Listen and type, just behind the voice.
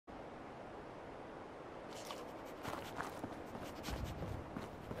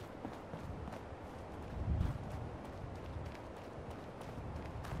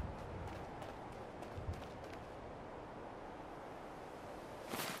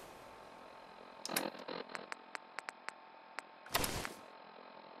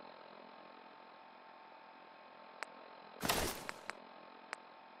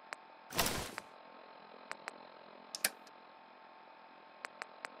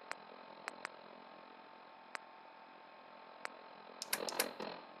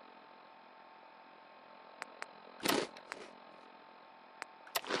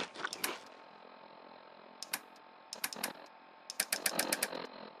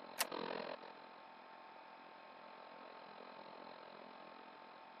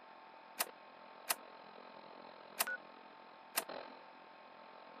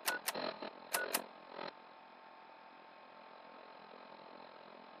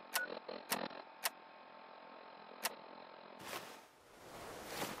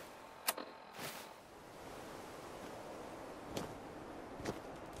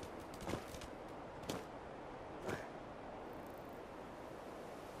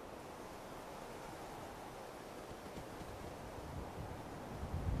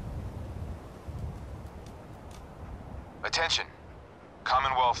Attention,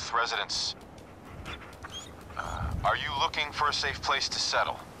 Commonwealth residents. Are you looking for a safe place to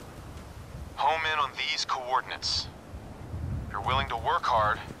settle? Home in on these coordinates. If you're willing to work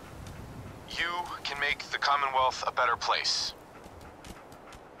hard, you can make the Commonwealth a better place.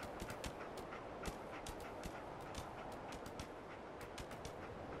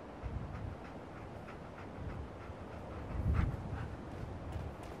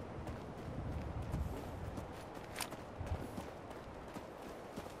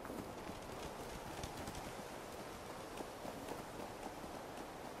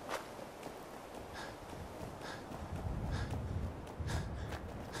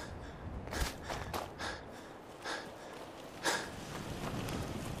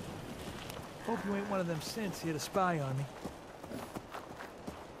 Hope you ain't one of them synths here to spy on me.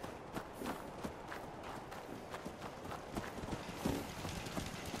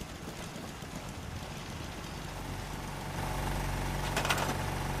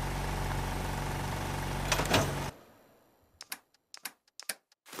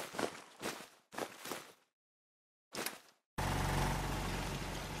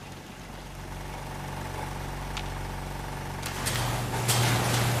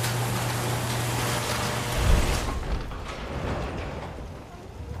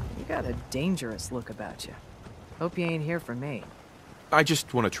 Got a dangerous look about you. Hope you ain't here for me. I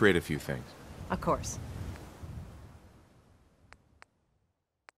just want to trade a few things. Of course.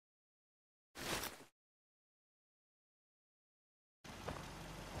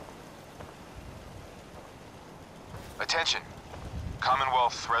 Attention,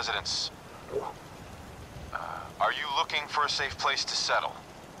 Commonwealth residents. Are you looking for a safe place to settle?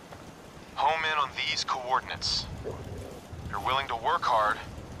 Home in on these coordinates. If you're willing to work hard,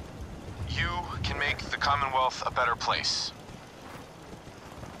 you can make the Commonwealth a better place.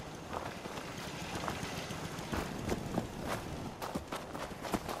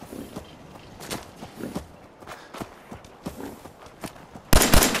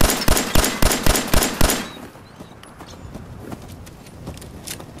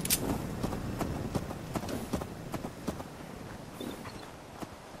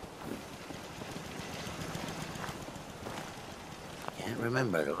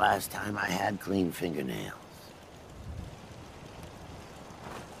 Remember the last time I had clean fingernails.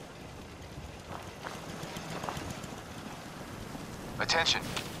 Attention,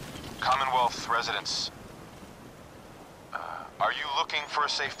 Commonwealth residents. Are you looking for a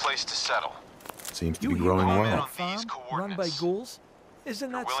safe place to settle? Seems to You be growing Home in well. on these Run by coordinates. ghouls? Isn't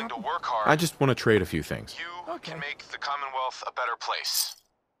If you're that willing something? to work hard, I just want to trade a few things. you Okay. can make the Commonwealth a better place.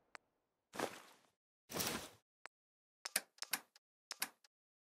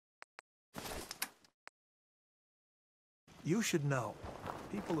 You should know.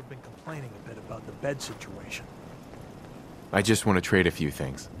 People have been complaining a bit about the bed situation. I just want to trade a few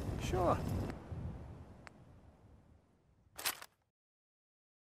things. Sure.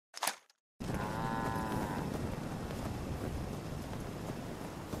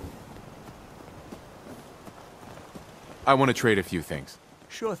 I want to trade a few things.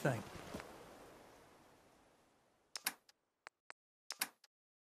 Sure thing.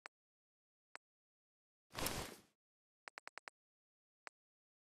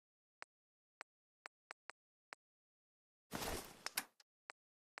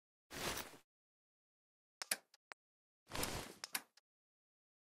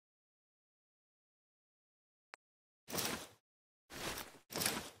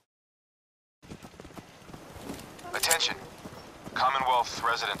 Attention, Commonwealth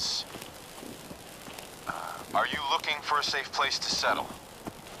residents. Are you looking for a safe place to settle?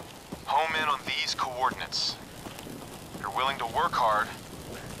 Home in on these coordinates. If you're willing to work hard,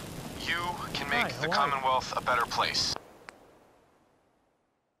 you can make Hi, the how are you? Commonwealth a better place.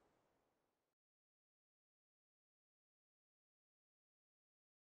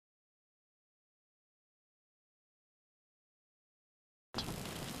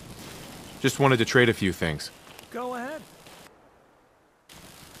 Just wanted to trade a few things. Go ahead.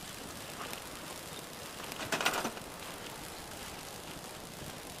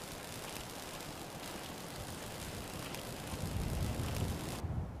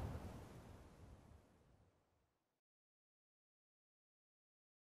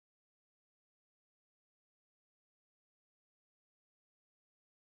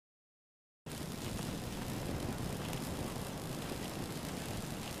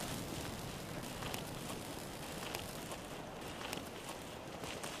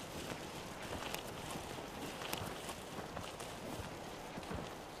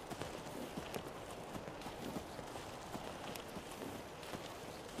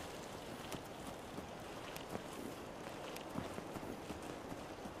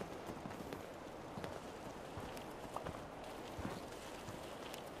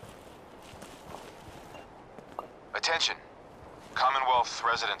 Attention, Commonwealth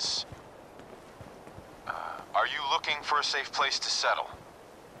residents. Are you looking for a safe place to settle?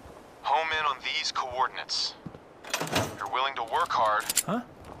 Home in on these coordinates. If you're willing to work hard, Huh?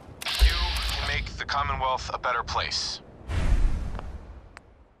 you can make the Commonwealth a better place.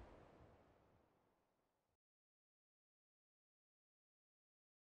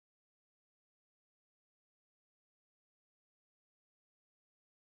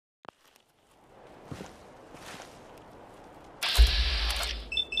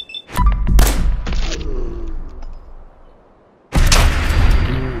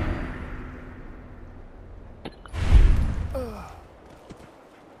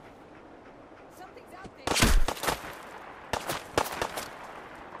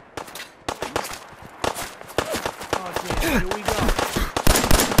 Here we go.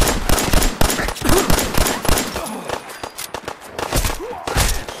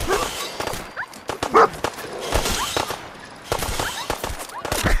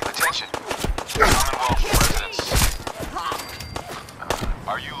 Attention, Commonwealth residents.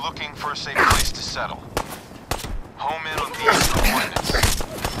 Are you looking for a safe place to settle? Home in on these coordinates.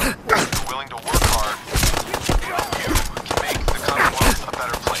 If you're willing to work hard, you can make the Commonwealth a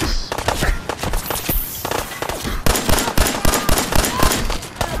better place.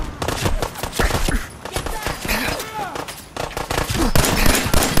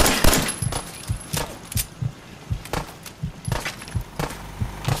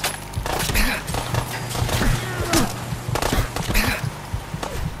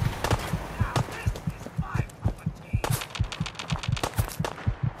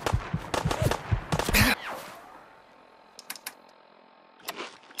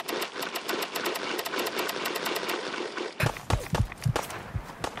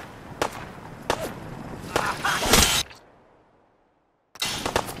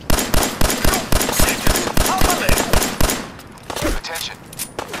 Attention,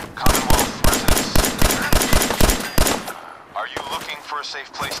 Commonwealth residents. Are you looking for a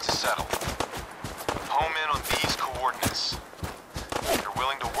safe place to settle? Home in on these coordinates. If you're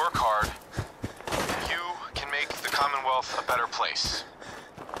willing to work hard, you can make the Commonwealth a better place.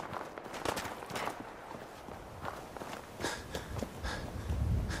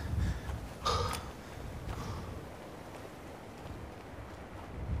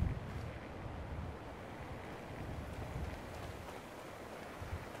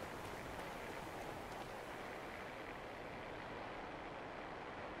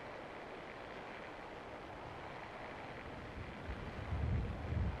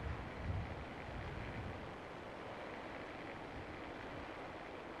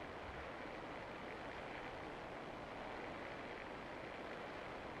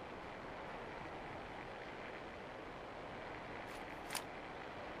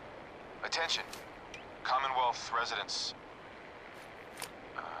 Attention, Commonwealth residents.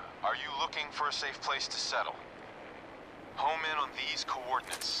 Are you looking for a safe place to settle? Home in on these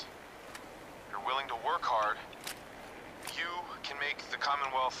coordinates. If you're willing to work hard, you can make the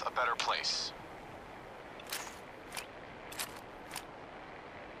Commonwealth a better place.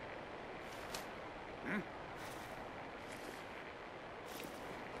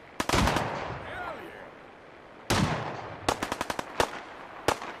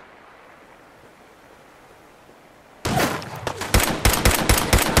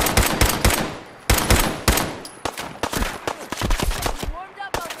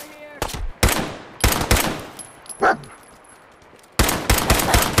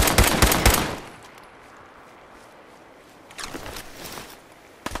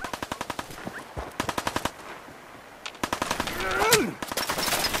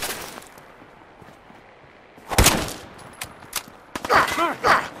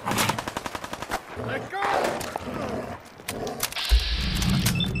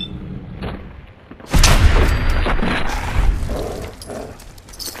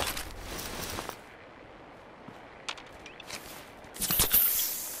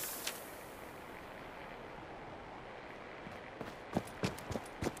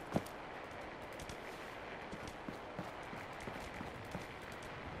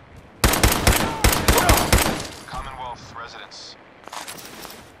 Residents.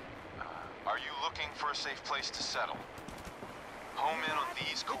 Are you looking for a safe place to settle? Home in on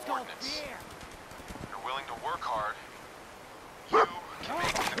these coordinates. If you're willing to work hard, you can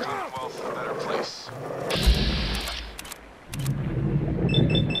make the Commonwealth a better place.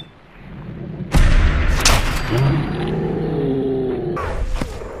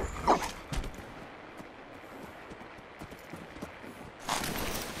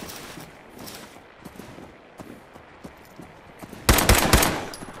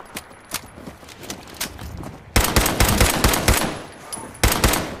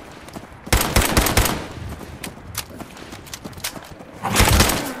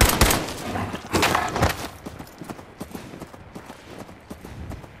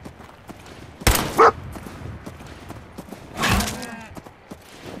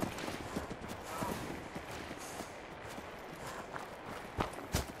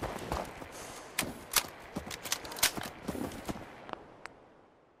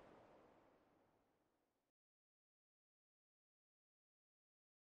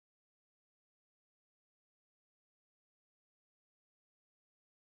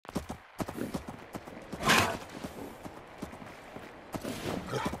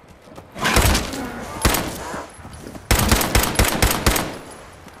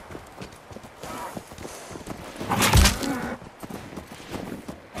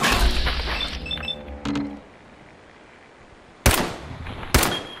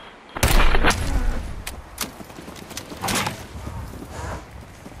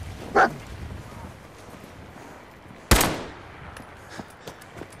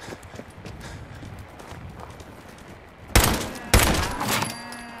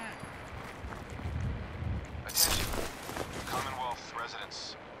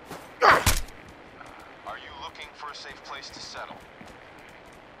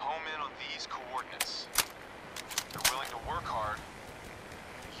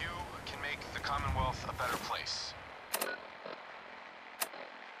 Commonwealth a better place.